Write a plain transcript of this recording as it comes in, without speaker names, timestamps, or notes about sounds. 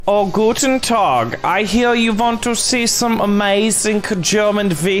Oh, guten Tag. I hear you want to see some amazing German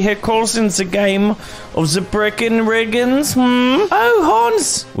vehicles in the game of the Bricken Riggins, Oh,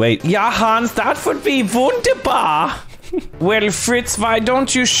 Hans. Wait, ja, Hans, that would be wunderbar. Well, Fritz, why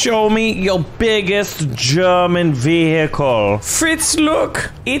don't you show me your biggest German vehicle? Fritz, look,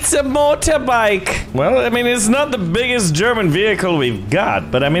 it's a motorbike. Well, I mean, it's not the biggest German vehicle we've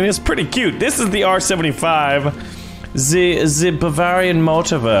got, but I mean, it's pretty cute. This is the R75, the Bavarian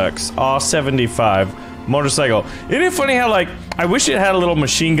Motorworks R75 motorcycle. Isn't it funny how, like, I wish it had a little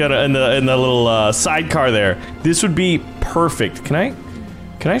machine gun in the little sidecar there. This would be perfect. Can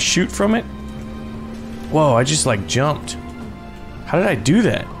I shoot from it? Whoa, I just like jumped. How did I do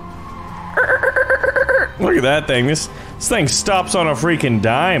that? Look at that thing. This thing stops on a freaking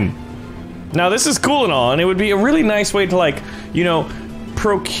dime. Now this is cool and all, and it would be a really nice way to, like, you know,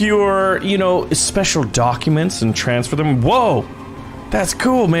 procure, you know, special documents and transfer them. Whoa! That's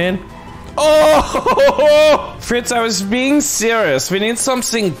cool, man. Oh! Fritz, I was being serious. We need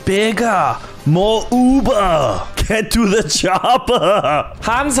something bigger. More Uber. Get to the chopper.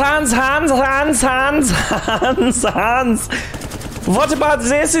 Hans. What about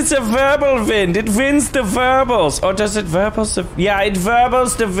this? It's a verbal wind. It wins the verbals. Or does it verbals the... Yeah, it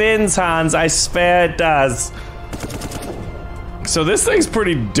verbals the winds, Hans. I swear it does. So this thing's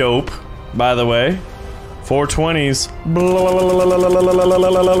pretty dope, by the way. 420s.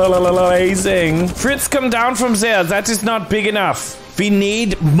 Blazing. Fritz, come down from there. That is not big enough. We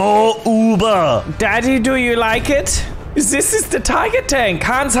need more Uber. Daddy, do you like it? This is the Tiger Tank.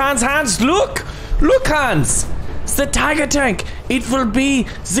 Hans, look! Look, Hans! It's the Tiger Tank. It will be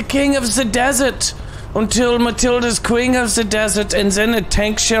the king of the desert until Matilda's queen of the desert, and then a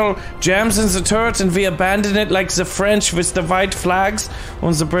tank shell jams in the turret and we abandon it like the French with the white flags,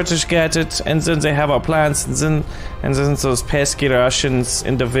 and the British get it, and then they have our plans, and then those pesky Russians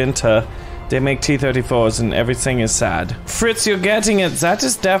in the winter, they make T-34s and everything is sad. Fritz, you're getting it. That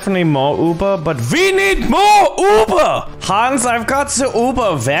is definitely more Uber, but we need more Uber! Hans, I've got the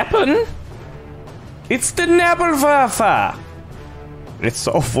Uber weapon. It's the Nebelwerfer. It's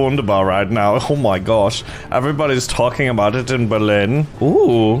so wunderbar right now. Oh my gosh. Everybody's talking about it in Berlin.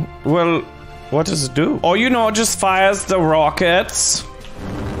 Ooh. Well, what does it do? Oh, you know, it just fires the rockets.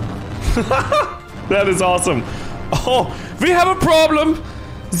 That is awesome. Oh, we have a problem.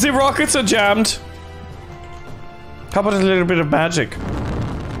 The rockets are jammed. How about a little bit of magic?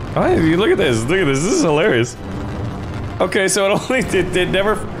 Oh, look at this. Look at this. This is hilarious. Okay, so it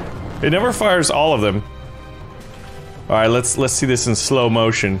never fires all of them. All right, let's see this in slow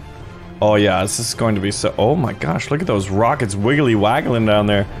motion. Oh yeah, this is going to be so. Oh my gosh, look at those rockets wiggly waggling down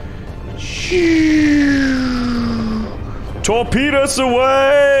there. Torpedo us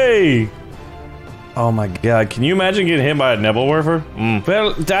away! Oh my god, can you imagine getting hit by a Nebelwerfer?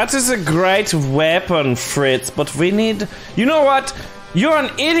 Well, that is a great weapon, Fritz, but we need... You know what? You're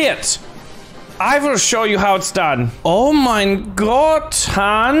an idiot! I will show you how it's done. Oh my god,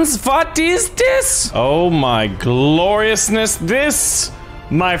 Hans, what is this? Oh my gloriousness, this,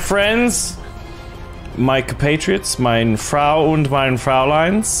 my friends, my compatriots, mein Frau und mein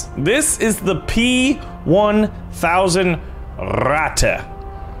Fräuleins, this is the P1000 Ratte.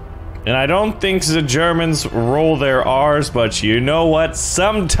 And I don't think the Germans roll their R's, but you know what?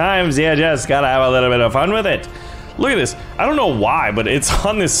 Sometimes you just gotta have a little bit of fun with it. Look at this. I don't know why, but it's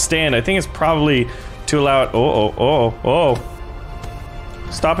on this stand. I think it's probably to allow it. Oh.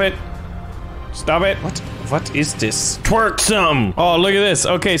 Stop it. Stop it. What is this? Twerk some. Oh, look at this.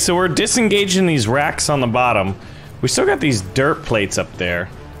 Okay, so we're disengaging these racks on the bottom. We still got these dirt plates up there.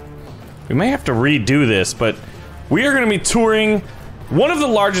 We may have to redo this, but we are going to be touring one of the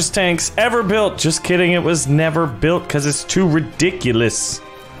largest tanks ever built. Just kidding. It was never built because it's too ridiculous.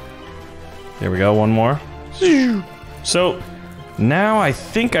 There we go. One more. So, now I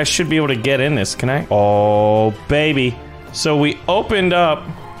think I should be able to get in this, can I? Oh, baby. So we opened up...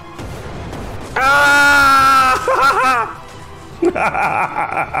 Ah!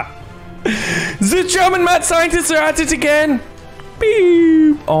 The German mad scientists are at it again!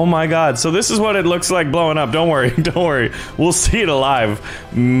 Beep. Oh my god, so this is what it looks like blowing up. Don't worry, don't worry. We'll see it alive.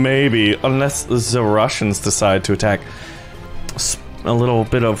 Maybe, unless the Russians decide to attack. A little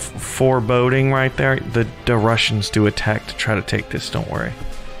bit of foreboding right there. The Russians do attack to try to take this, don't worry.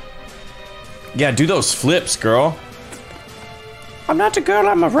 Yeah, do those flips, girl. I'm not a girl,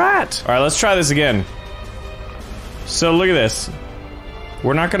 I'm a rat. Alright, let's try this again. So look at this.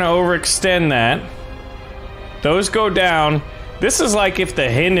 We're not gonna overextend that. Those go down. This is like if the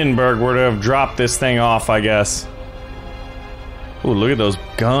Hindenburg were to have dropped this thing off, I guess. Ooh, look at those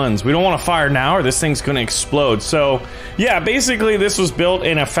guns. We don't want to fire now or this thing's gonna explode. So, yeah, basically this was built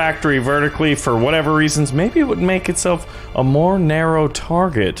in a factory vertically for whatever reasons. Maybe it would make itself a more narrow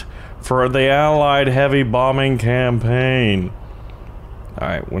target for the Allied heavy bombing campaign.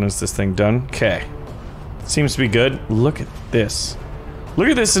 Alright, when is this thing done? Okay. Seems to be good. Look at this. Look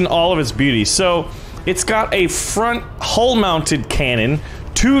at this in all of its beauty. So, it's got a front hull-mounted cannon,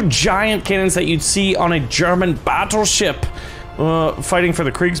 2 giant cannons that you'd see on a German battleship fighting for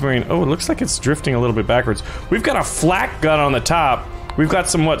the Kriegsmarine. Oh, it looks like it's drifting a little bit backwards. We've got a flak gun on the top. We've got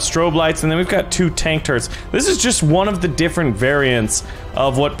some, strobe lights, and then we've got 2 tank turrets. This is just one of the different variants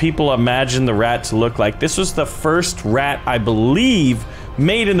of what people imagine the rat to look like. This was the first rat, I believe,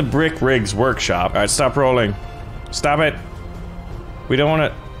 made in the Brick Rigs workshop. Alright, stop rolling. Stop it. We don't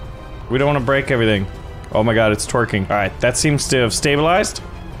want to break everything. Oh my god, it's twerking. Alright, that seems to have stabilized.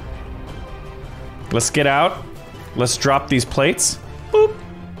 Let's get out. Let's drop these plates. Boop.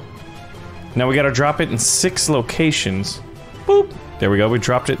 Now we gotta drop it in 6 locations. Boop. There we go, we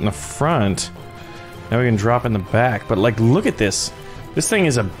dropped it in the front. Now we can drop in the back, but like, look at this. This thing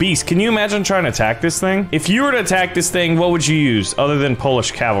is a beast. Can you imagine trying to attack this thing? If you were to attack this thing, what would you use other than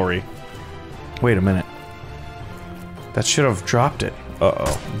Polish cavalry? Wait a minute. That should have dropped it.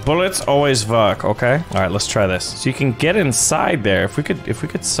 Uh-oh. Bullets always work, okay? Alright, let's try this. So you can get inside there. If we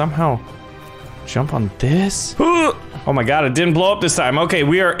could somehow jump on this. Oh my god, it didn't blow up this time. Okay,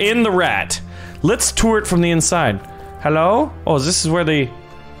 we are in the rat. Let's tour it from the inside. Hello? Oh, this is where the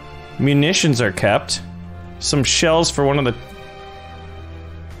munitions are kept. Some shells for one of the...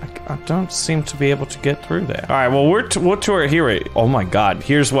 I don't seem to be able to get through there. Alright, well, we'll tour it here. Oh my god,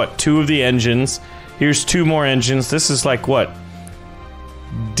 here's what? 2 of the engines. Here's 2 more engines. This is like what?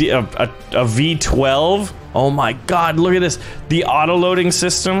 A V12? Oh my god, look at this. The auto-loading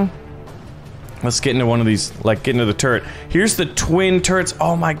system. Let's get into one of these, like, get into the turret. Here's the twin turrets.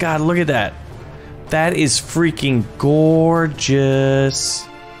 Oh my god, look at that. That is freaking gorgeous.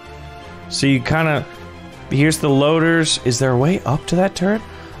 So you kind of... Here's the loaders. Is there a way up to that turret?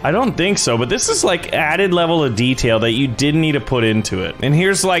 I don't think so, but this is like added level of detail that you didn't need to put into it. And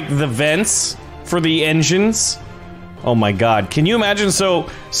here's like the vents for the engines. Oh my god, can you imagine? So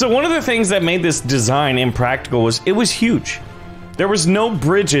one of the things that made this design impractical was it was huge. There was no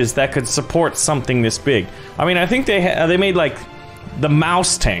bridges that could support something this big. I mean, I think they made like the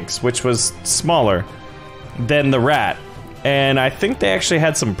mouse tanks, which was smaller than the rat. And I think they actually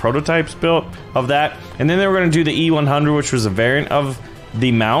had some prototypes built of that. And then they were going to do the E100, which was a variant of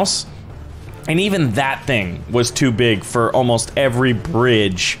the mouse. And even that thing was too big for almost every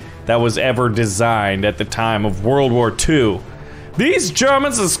bridge that was ever designed at the time of World War II. These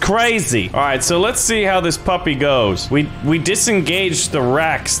Germans is crazy. Alright, so let's see how this puppy goes. We disengaged the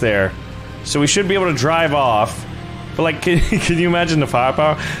racks there, so we should be able to drive off. But like, can you imagine the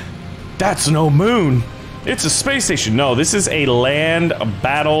firepower? That's no moon. It's a space station. No, this is a land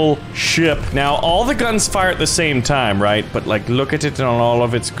battleship. Now, all the guns fire at the same time, right? But like, look at it in all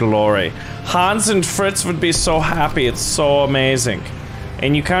of its glory. Hans and Fritz would be so happy. It's so amazing.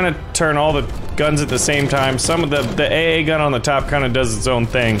 And you kind of turn all the guns at the same time. Some of the AA gun on the top kind of does its own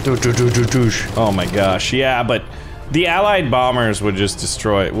thing. Oh my gosh, yeah, but the Allied bombers would have just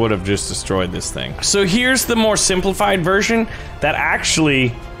destroyed this thing. So here's the more simplified version that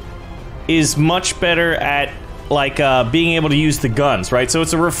actually is much better at like being able to use the guns, right? So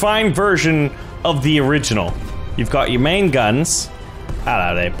it's a refined version of the original. You've got your main guns.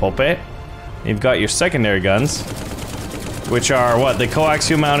 Hello there, puppet. You've got your secondary guns, which are, what, the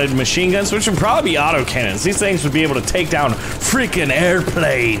coaxial-mounted machine guns, which would probably be autocannons. These things would be able to take down freaking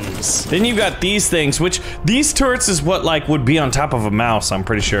airplanes. Then you've got these things, which, these turrets is what, like, would be on top of a mouse, I'm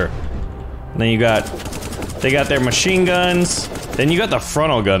pretty sure. And then they got their machine guns. Then you got the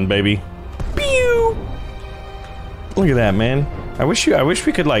frontal gun, baby. Pew! Look at that, man. I wish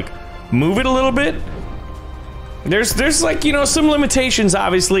we could, like, move it a little bit. There's like, you know, some limitations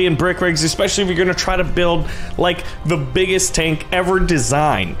obviously in brick rigs, especially if you're gonna try to build like the biggest tank ever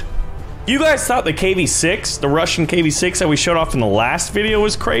designed. You guys thought the KV-6, the Russian KV-6 that we showed off in the last video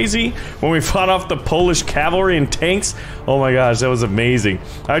was crazy when we fought off the Polish cavalry and tanks? Oh my gosh, that was amazing.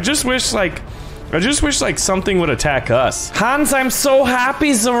 I just wish like something would attack us. Hans, I'm so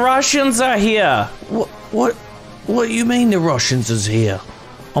happy the Russians are here. What do you mean the Russians is here?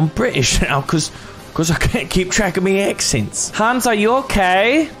 I'm British now, cause I can't keep track of my accents. Hans, are you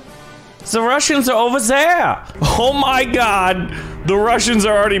okay? The Russians are over there. Oh my god. The Russians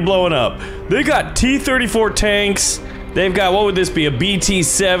are already blowing up. They got T-34 tanks. They've got, what would this be, a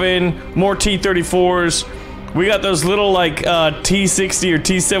BT-7, more T-34s. We got those little, like, T-60 or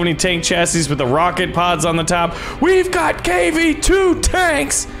T-70 tank chassis with the rocket pods on the top. We've got KV-2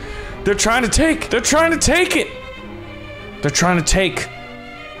 tanks! They're trying to take it! They're trying to take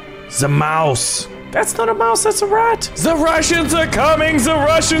the mouse. That's not a mouse, that's a rat. The Russians are coming! The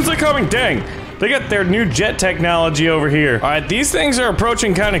Russians are coming! Dang, they got their new jet technology over here. All right, these things are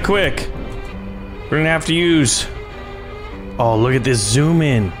approaching kind of quick. We're gonna have to use... Oh, look at this zoom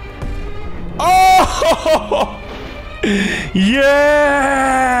in. Oh!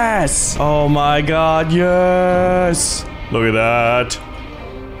 Yes! Oh my god, yes! Look at that.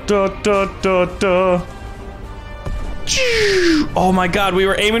 Da da da da. Oh my god, we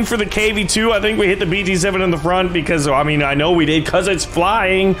were aiming for the KV-2. I think we hit the BT-7 in the front because, I mean, I know we did because it's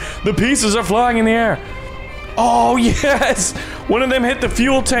flying. The pieces are flying in the air. Oh, yes! One of them hit the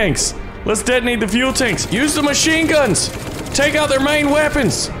fuel tanks. Let's detonate the fuel tanks. Use the machine guns. Take out their main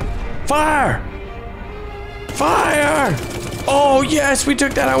weapons. Fire! Fire! Oh, yes, we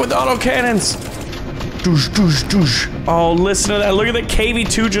took that out with autocannons. Doosh, doosh, doosh. Oh, listen to that. Look at the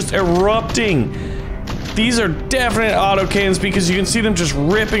KV-2 just erupting. These are definite autocannons because you can see them just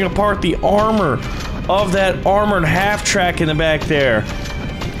ripping apart the armor of that armored half-track in the back there.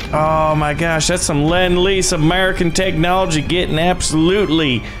 Oh my gosh, that's some Lend-Lease American technology getting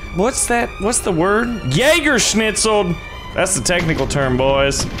absolutely... What's that? What's the word? Jägerschnitzeled! That's the technical term,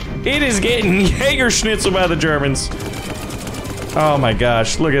 boys. It is getting Jägerschnitzeled by the Germans. Oh my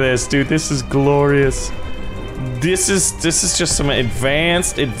gosh, look at this, dude. This is glorious. This is just some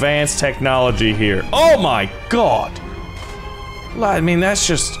advanced technology here. Oh my god! I mean, that's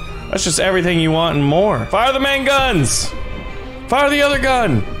just everything you want and more. Fire the main guns! Fire the other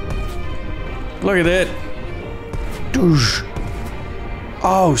gun! Look at it. Doosh.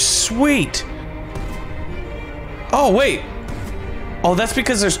 Oh, sweet! Oh, wait. Oh, that's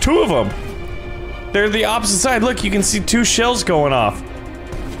because there's two of them. They're the opposite side. Look, you can see two shells going off.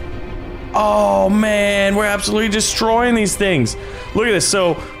 Oh man, we're absolutely destroying these things. Look at this.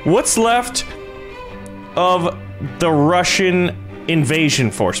 So, what's left of the Russian invasion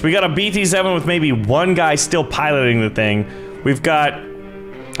force? We got a BT-7 with maybe one guy still piloting the thing. We've got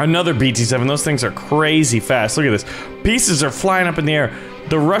another BT-7. Those things are crazy fast. Look at this. Pieces are flying up in the air.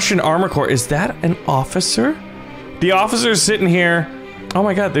 The Russian Armor Corps, is that an officer? The officer's sitting here. Oh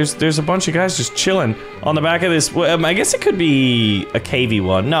my god, there's a bunch of guys just chilling on the back of this. Well, I guess it could be a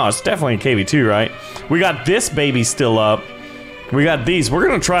KV-1. No, it's definitely a KV-2, right? We got this baby still up. We got these. We're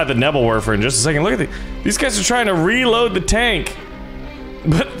gonna try the Nebelwerfer in just a second. Look at these guys are trying to reload the tank.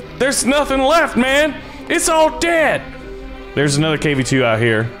 But there's nothing left, man. It's all dead. There's another KV-2 out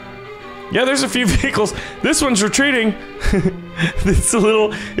here. Yeah, there's a few vehicles. This one's retreating. It's a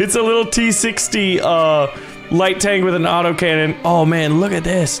little T-60, light tank with an autocannon. Oh man, look at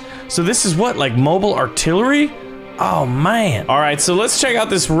this. So this is what, like mobile artillery? Oh man. All right, so let's check out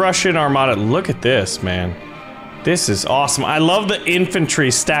this Russian armada. Look at this, man. This is awesome. I love the infantry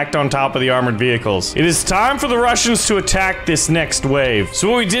stacked on top of the armored vehicles. It is time for the Russians to attack this next wave.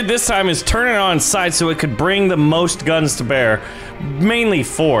 So what we did this time is turn it on sight so it could bring the most guns to bear. Mainly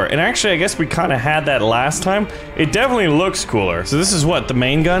 4. And actually, I guess we kind of had that last time. It definitely looks cooler. So this is what, the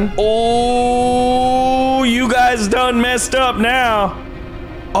main gun? Oh, you guys done messed up now.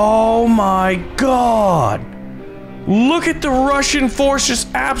 Oh my god. Look at the Russian force just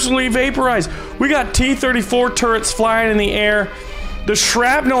absolutely vaporized. We got T-34 turrets flying in the air. The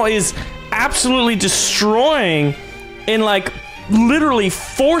shrapnel is absolutely destroying and like literally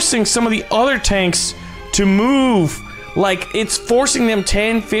forcing some of the other tanks to move. Like it's forcing them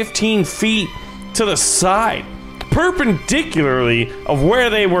 10, 15 feet to the side, perpendicularly of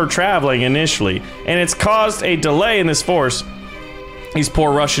where they were traveling initially. And it's caused a delay in this force. These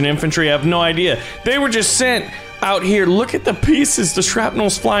poor Russian infantry have no idea. They were just sent out here. Look at the pieces. The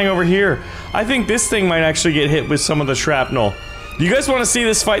shrapnel's flying over here. I think this thing might actually get hit with some of the shrapnel. You guys want to see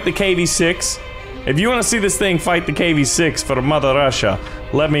this fight the KV-6? If you want to see this thing fight the KV-6 for Mother Russia,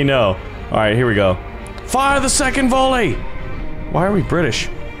 let me know. All right, here we go. Fire the second volley. Why are we British?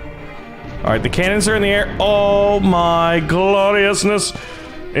 All right, the cannons are in the air. Oh my gloriousness.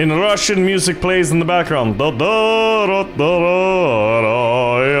 In Russian, music plays in the background. And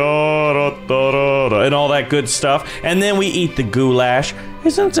all that good stuff. And then we eat the goulash.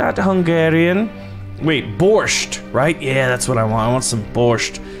 Isn't that Hungarian? Wait, borscht, right? Yeah, that's what I want. I want some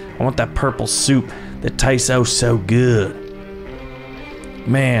borscht. I want that purple soup that tastes oh so good.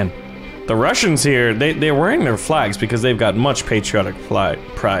 Man, the Russians here, they're wearing their flags because they've got much patriotic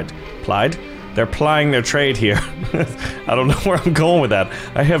pride. They're plying their trade here. I don't know where I'm going with that.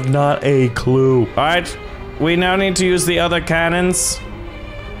 I have not a clue. Alright, we now need to use the other cannons.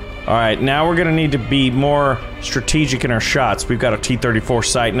 Alright, now we're gonna need to be more strategic in our shots. We've got a T-34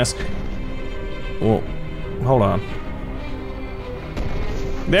 sighting us. Well, hold on.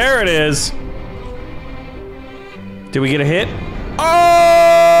 There it is! Did we get a hit?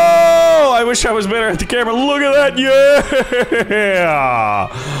 Oh! I wish I was better at the camera. Look at that! Yeah!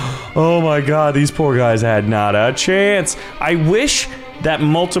 Oh my god, these poor guys had not a chance. I wish that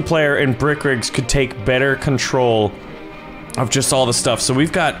multiplayer and Brick Rigs could take better control of just all the stuff. So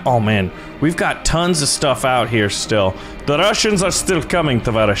we've got, oh man, we've got tons of stuff out here still. The Russians are still coming,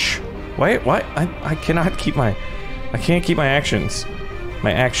 Tavarish. Wait, what? I cannot keep my, I can't keep my actions.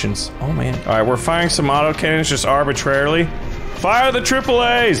 My actions. Oh man. Alright, we're firing some autocannons just arbitrarily. Fire the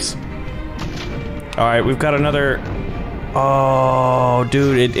AAAs! Alright, we've got another... Oh,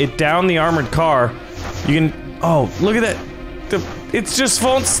 dude, it downed the armored car. You can... Oh, look at that. It just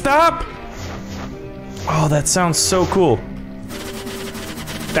won't stop! Oh, that sounds so cool.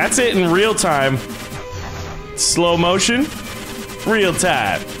 That's it in real time. Slow motion. Real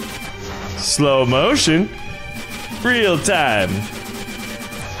time. Slow motion. Real time.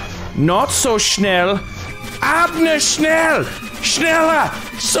 Not so schnell. Abne schnell! Schneller!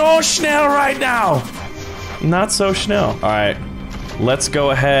 So schnell right now! Not so schnell. Alright. Let's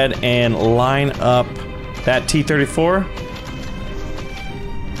go ahead and line up that T-34.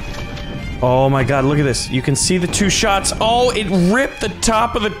 Oh my god, look at this. You can see the two shots. Oh, it ripped the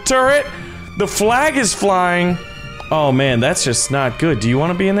top of the turret! The flag is flying! Oh man, that's just not good. Do you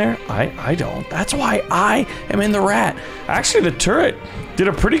want to be in there? I don't. That's why I am in the rat. Actually, the turret did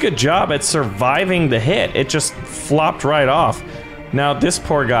a pretty good job at surviving the hit. It just flopped right off. Now, this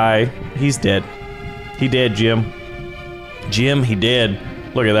poor guy, he's dead. He did, Jim. Jim, he did.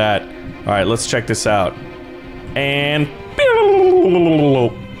 Look at that. Alright, let's check this out. And...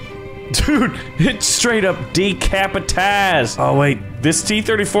 Dude, it straight up decapitazed. Oh, wait. This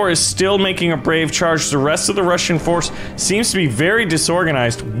T-34 is still making a brave charge. The rest of the Russian force seems to be very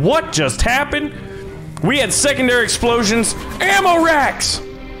disorganized. What just happened? We had secondary explosions. Ammo racks!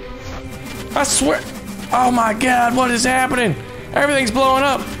 I swear... Oh my god, what is happening? Everything's blowing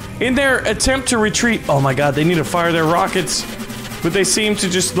up. In their attempt to retreat... Oh my god, they need to fire their rockets. But they seem to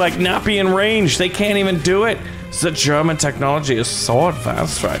just, like, not be in range. They can't even do it. The German technology is so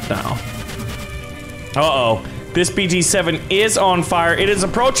advanced right now. Uh-oh. This BT-7 is on fire. It is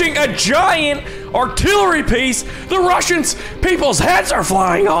approaching a giant artillery piece. The Russians, people's heads are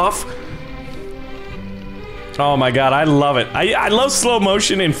flying off. Oh my god, I love it. I love slow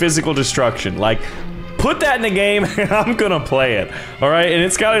motion and physical destruction. Like, put that in the game and I'm gonna play it. Alright, and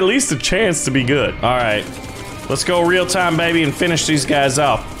it's got at least a chance to be good. Alright, let's go real time, baby, and finish these guys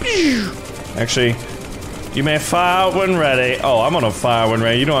off. Actually, you may fire when ready. Oh, I'm gonna fire when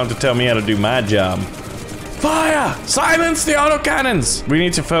ready. You don't have to tell me how to do my job. Fire! Silence the autocannons! We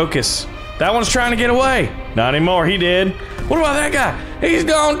need to focus. That one's trying to get away. Not anymore, he did. What about that guy? He's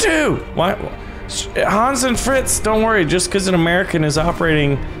gone too! Why? Hans and Fritz, don't worry, just because an American is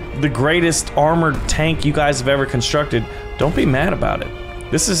operating the greatest armored tank you guys have ever constructed, don't be mad about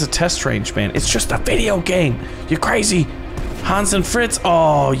it. This is a test range, man. It's just a video game. You crazy? Hans and Fritz?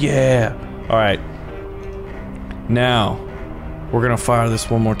 Oh, yeah. Alright. Now, we're gonna fire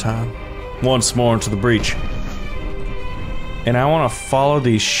this one more time. Once more into the breach. And I want to follow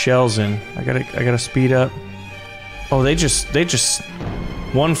these shells in. I gotta speed up. Oh, they just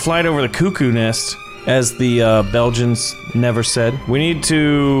one flight over the cuckoo nest, as the Belgians never said. We need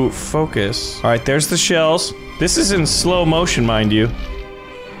to focus. All right, there's the shells. This is in slow motion, mind you.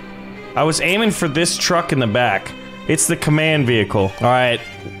 I was aiming for this truck in the back. It's the command vehicle. All right.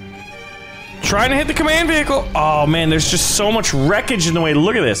 Trying to hit the command vehicle. Oh man, there's just so much wreckage in the way.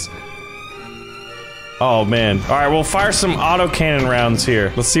 Look at this. Oh man. Alright, we'll fire some autocannon rounds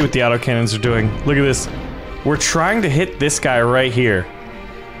here. Let's see what the autocannons are doing. Look at this. We're trying to hit this guy right here.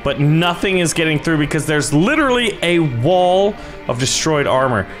 But nothing is getting through because there's literally a wall of destroyed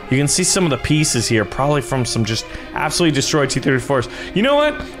armor. You can see some of the pieces here, probably from some just absolutely destroyed T-34s. You know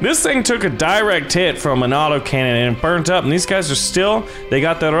what? This thing took a direct hit from an autocannon and it burnt up, and these guys are still... They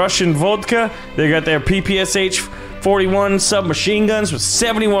got their Russian vodka, they got their PPSH-41 submachine guns with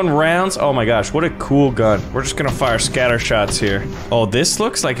 71 rounds. Oh my gosh, what a cool gun. We're just gonna fire scatter shots here. Oh, this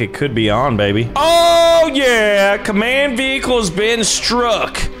looks like it could be on, baby. Oh yeah! Command vehicle has been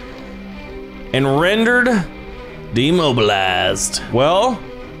struck and rendered demobilized. Well,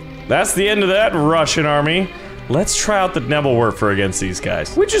 that's the end of that Russian army. Let's try out the Nebelwerfer against these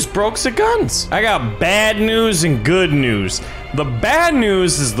guys. We just broke the guns. I got bad news and good news. The bad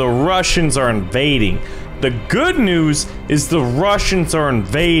news is the Russians are invading. The good news is the Russians are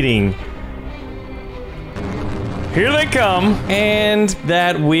invading. Here they come, and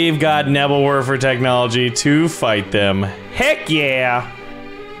that we've got Nebelwerfer technology to fight them. Heck yeah!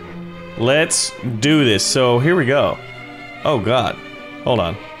 Let's do this. So here we go. Oh god. Hold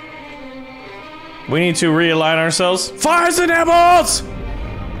on. We need to realign ourselves. Fire the Nebels!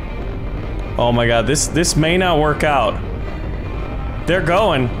 Oh my god, this may not work out. They're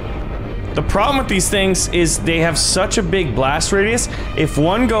going. The problem with these things is they have such a big blast radius. If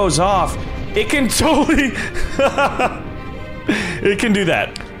one goes off, it can totally... it can do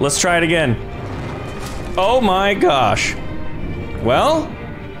that. Let's try it again. Oh my gosh. Well,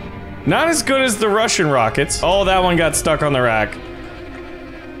 not as good as the Russian rockets. Oh, that one got stuck on the rack.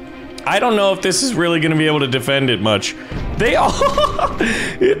 I don't know if this is really gonna be able to defend it much. They all...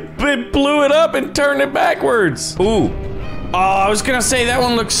 it blew it up and turned it backwards. Ooh. Oh, I was gonna say that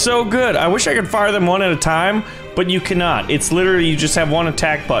one looks so good. I wish I could fire them one at a time, but you cannot. It's literally, you just have one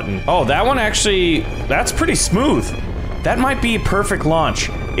attack button. Oh, that one actually, that's pretty smooth. That might be a perfect launch.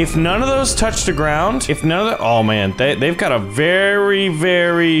 If none of those touch the ground, if none of the, oh man, they've got a very,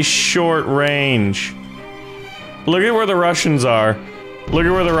 very short range. Look at where the Russians are. Look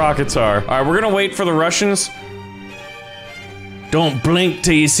at where the rockets are. All right, we're gonna wait for the Russians. Don't blink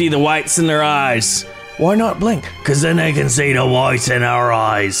till you see the whites in their eyes. Why not blink? Cause then they can see the whites in our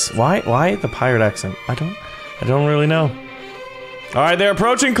eyes. Why the pirate accent? I don't really know. All right, they're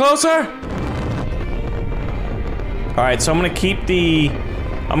approaching closer. All right, so I'm gonna keep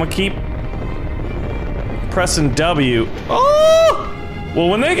pressing W. Oh! Well,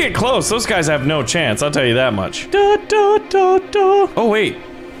 when they get close, those guys have no chance, I'll tell you that much. Oh, wait.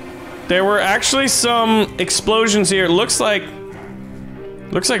 There were actually some explosions here. It looks like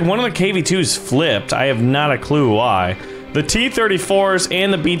one of the KV-2s flipped. I have not a clue why. The T-34s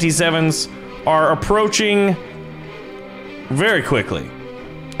and the BT-7s are approaching very quickly.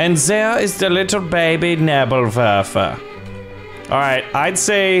 And there is the little baby Nebelwerfer. Alright, I'd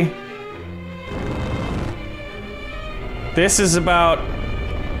say this is about...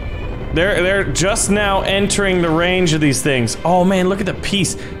 They're just now entering the range of these things. Oh man, look at the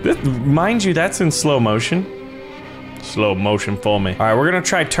piece. Mind you, that's in slow motion. Slow motion for me. Alright, we're gonna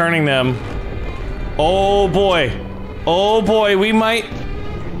try turning them. Oh boy. Oh boy, we might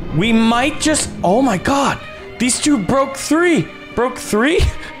just... Oh my god. These two broke three. Broke three?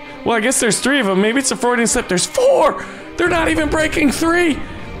 Well, I guess there's three of them. Maybe it's a Freudian slip. There's four! They're not even breaking three!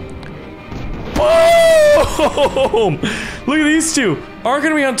 Boom! Look at these two. Aren't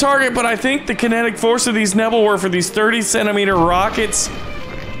gonna be on target, but I think the kinetic force of these Nebelwerfer, these 30-centimeter rockets,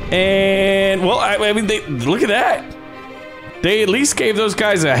 and, well, I mean, look at that. They at least gave those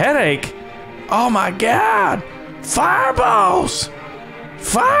guys a headache. Oh my god! Fireballs!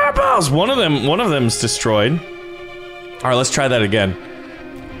 Fireballs! One of them's destroyed. Alright, let's try that again.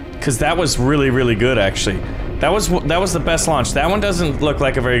 Cause that was really, really good, actually. That was the best launch. That one doesn't look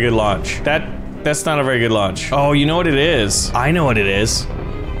like a very good launch. That's not a very good launch. Oh, you know what it is? I know what it is.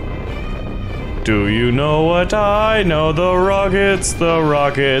 Do you know what I know? The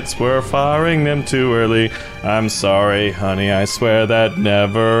rockets, we're firing them too early. I'm sorry, honey, I swear that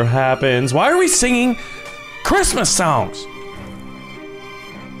never happens. Why are we singing Christmas songs?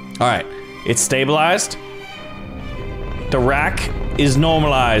 Alright, it's stabilized. The rack is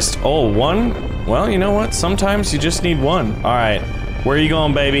normalized. Oh, one? Well, you know what? Sometimes you just need one. Alright, where are you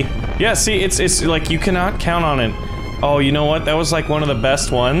going, baby? Yeah, see, it's like you cannot count on it. Oh, you know what? That was like one of the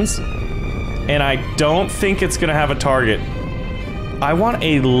best ones. And I don't think it's gonna have a target. I want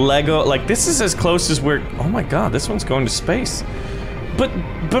a Lego, like this is as close as we're, oh my god, this one's going to space. But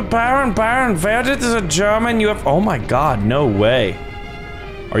Baron, where did the German UFO, oh my god, no way.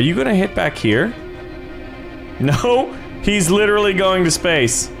 Are you gonna hit back here? No, he's literally going to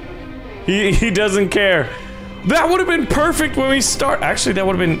space. He doesn't care. That would have been perfect when we start, actually that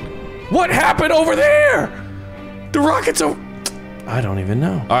would have been, what happened over there? The rockets over, I don't even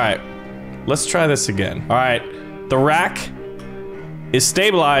know. All right. Let's try this again. All right, the rack is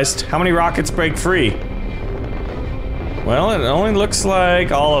stabilized. How many rockets break free? Well, it only looks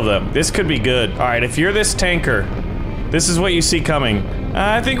like all of them. This could be good. All right, if you're this tanker, this is what you see coming.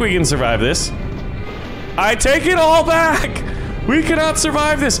 I think we can survive this. I take it all back. We cannot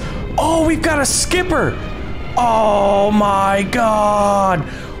survive this. Oh, we've got a skipper. Oh my god.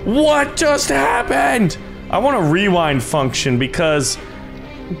 What just happened? I want a rewind function because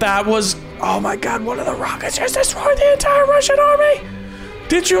that was, oh my god, one of the rockets just destroyed the entire Russian army!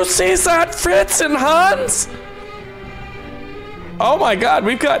 Did you see that, Fritz and Hans? Oh my god,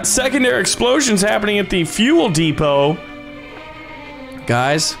 we've got secondary explosions happening at the fuel depot.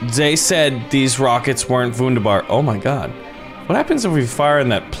 Guys, they said these rockets weren't wunderbar. Oh my god. What happens if we fire and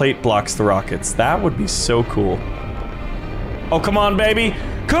that plate blocks the rockets? That would be so cool. Oh, come on, baby.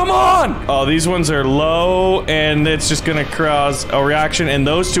 Come on! Oh, these ones are low, and it's just gonna cause a reaction, and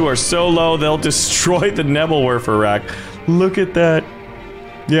those two are so low, they'll destroy the Nebelwerfer rack. Look at that.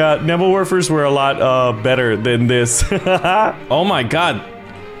 Yeah, Nebelwerfers were a lot, better than this. Oh my god.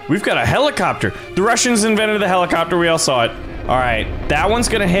 We've got a helicopter. The Russians invented the helicopter, we all saw it. Alright, that one's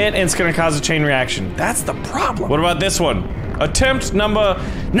gonna hit, and it's gonna cause a chain reaction. That's the problem. What about this one? Attempt number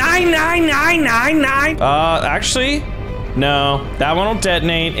 99999. Actually, no. That one will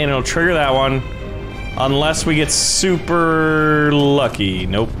detonate, and it'll trigger that one. Unless we get super lucky.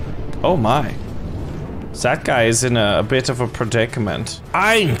 Nope. Oh my. That guy is in a bit of a predicament.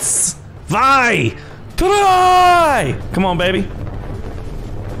 1, 2, 3! Come on, baby.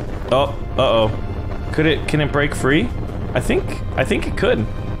 Oh, uh-oh. Can it break free? I think it could.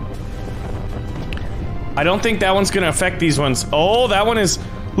 I don't think that one's gonna affect these ones. Oh, that one is...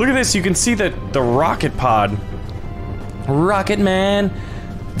 Look at this, you can see the rocket pod. Rocket man.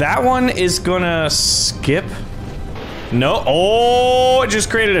 That one is gonna skip. No, oh, it just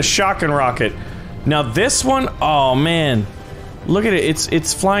created a shotgun rocket. Now this one, oh man. Look at it,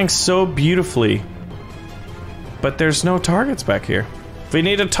 it's flying so beautifully. But there's no targets back here. We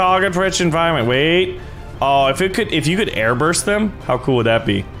need a target-rich environment. Wait. Oh, if you could airburst them, how cool would that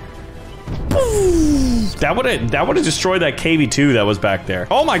be? That would've destroyed that KV-2 that was back there.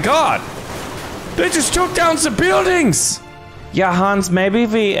 Oh my god! They just took down some buildings! Yeah, Hans, maybe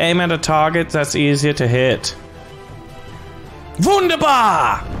we aim at a target that's easier to hit.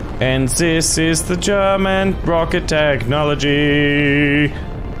 Wunderbar! And this is the German rocket technology.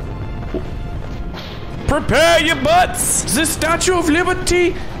 Prepare your butts! The Statue of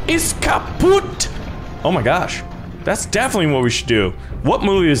Liberty is kaput! Oh my gosh. That's definitely what we should do. What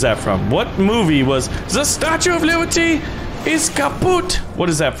movie is that from? What movie was The Statue of Liberty is kaput? What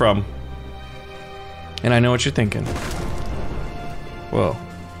is that from? And I know what you're thinking. Whoa.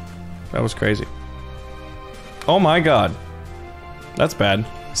 That was crazy. Oh my god. That's bad.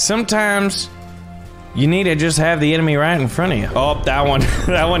 Sometimes you need to just have the enemy right in front of you. Oh, that one.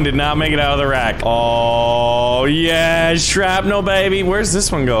 That one did not make it out of the rack. Oh, yeah, shrapnel, baby. Where's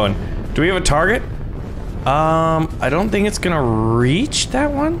this one going? Do we have a target? I don't think it's gonna reach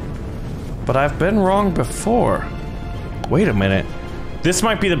that one, but I've been wrong before. Wait a minute. This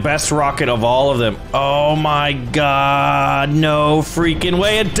might be the best rocket of all of them. Oh my god, no freaking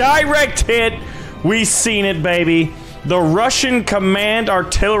way. A direct hit. We seen it, baby. The Russian command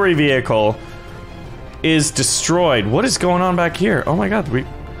artillery vehicle is destroyed. What is going on back here? Oh my god,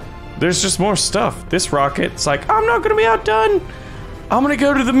 there's just more stuff. This rocket's like, I'm not gonna be outdone. I'm gonna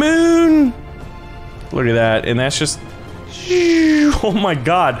go to the moon. Look at that, and that's just... Oh my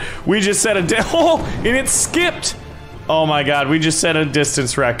god, we just set a... Oh, and it skipped! Oh my god, we just set a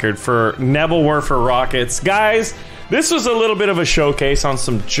distance record for Nebelwerfer rockets. Guys, this was a little bit of a showcase on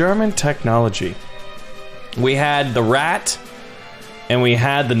some German technology. We had the Rat, and we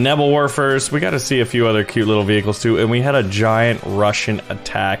had the Nebelwerfers. We got to see a few other cute little vehicles too, and we had a giant Russian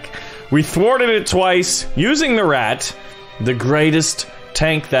attack. We thwarted it twice using the Rat, the greatest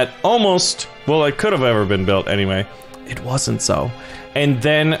tank that almost, well, it could have ever been built anyway. It wasn't so. And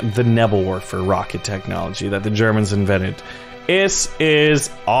then the Nebelwerfer rocket technology that the Germans invented. This is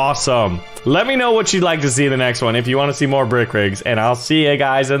awesome. Let me know what you'd like to see in the next one if you want to see more brick rigs, and I'll see you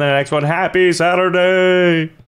guys in the next one. Happy Saturday!